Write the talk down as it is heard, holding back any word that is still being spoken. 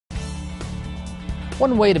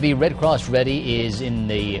One way to be Red Cross ready is in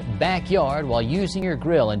the backyard while using your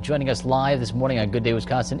grill. And joining us live this morning on Good Day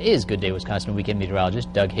Wisconsin is Good Day Wisconsin weekend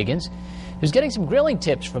meteorologist Doug Higgins, who's getting some grilling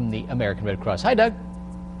tips from the American Red Cross. Hi, Doug.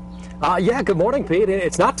 Yeah, good morning, Pete.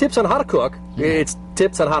 It's not tips on how to cook. It's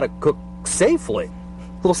tips on how to cook safely.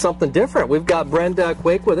 A little something different. We've got Brenda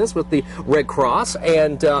Quake with us with the Red Cross,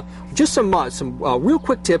 and just some real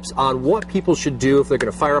quick tips on what people should do if they're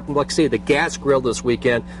going to fire up, like say, the gas grill this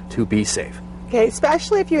weekend to be safe. Okay,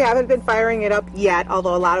 especially if you haven't been firing it up yet,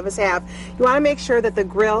 although a lot of us have, you want to make sure that the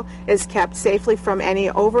grill is kept safely from any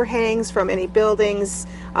overhangs, from any buildings,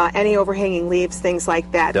 any overhanging leaves, things like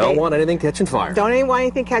that. Don't want anything catching fire. Don't want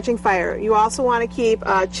anything catching fire. You also want to keep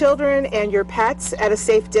children and your pets at a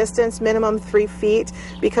safe distance, minimum 3 feet,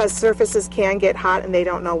 because surfaces can get hot and they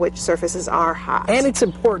don't know which surfaces are hot. And it's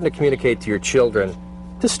important to communicate to your children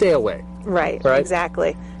to stay away. Right,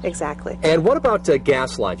 exactly. And what about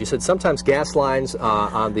gas lines? You said sometimes gas lines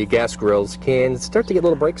on the gas grills can start to get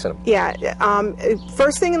little breaks in them. Yeah,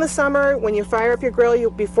 first thing in the summer, when you fire up your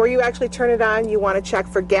grill, before you actually turn it on, you want to check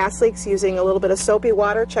for gas leaks using a little bit of soapy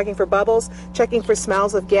water, checking for bubbles, checking for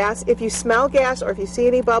smells of gas. If you smell gas or if you see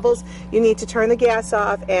any bubbles, you need to turn the gas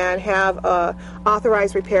off and have an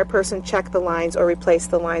authorized repair person check the lines or replace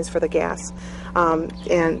the lines for the gas.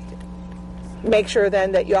 And make sure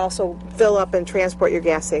then that you also fill up and transport your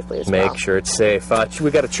gas safely as well. Make sure it's safe.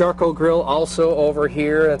 We got a charcoal grill also over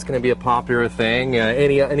here. That's going to be a popular thing.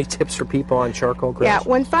 Any tips for people on charcoal grills? Yeah,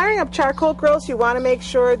 when firing up charcoal grills, you want to make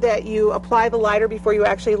sure that you apply the lighter before you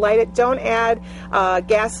actually light it. Don't add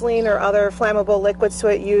gasoline or other flammable liquids to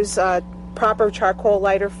it. Use proper charcoal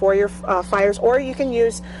lighter for your fires, or you can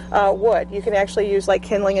use wood. You can actually use like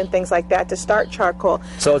kindling and things like that to start charcoal.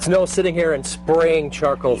 So it's no sitting here and spraying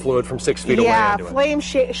charcoal fluid from 6 feet away. Yeah, flame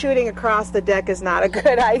shooting across the deck is not a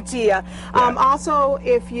good idea. Yeah. Also,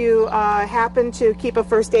 if you happen to keep a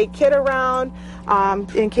first aid kit around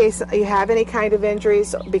in case you have any kind of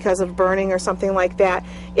injuries because of burning or something like that.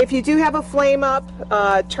 If you do have a flame up,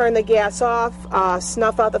 turn the gas off,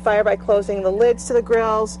 snuff out the fire by closing the lids to the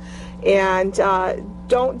grills, and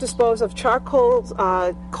don't dispose of charcoal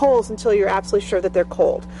coals until you're absolutely sure that they're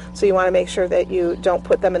cold. So you want to make sure that you don't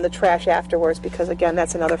put them in the trash afterwards, because again,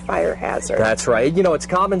 that's another fire hazard. That's right. You know, it's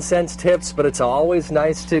common sense tips, but it's always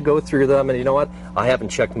nice to go through them. And you know what? I haven't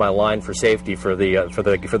checked my line for safety for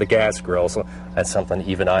the gas grill, so that's something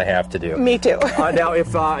even I have to do. Me too. Now,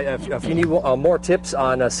 if you need more tips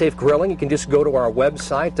on safe grilling, you can just go to our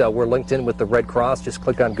website. We're linked in with the Red Cross. Just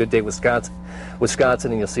click on Good Day Wisconsin,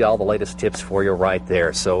 and you'll see all the latest tips for you right there.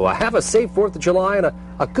 So have a safe 4th of July and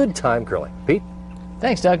a good time grilling. Pete?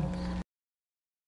 Thanks, Doug.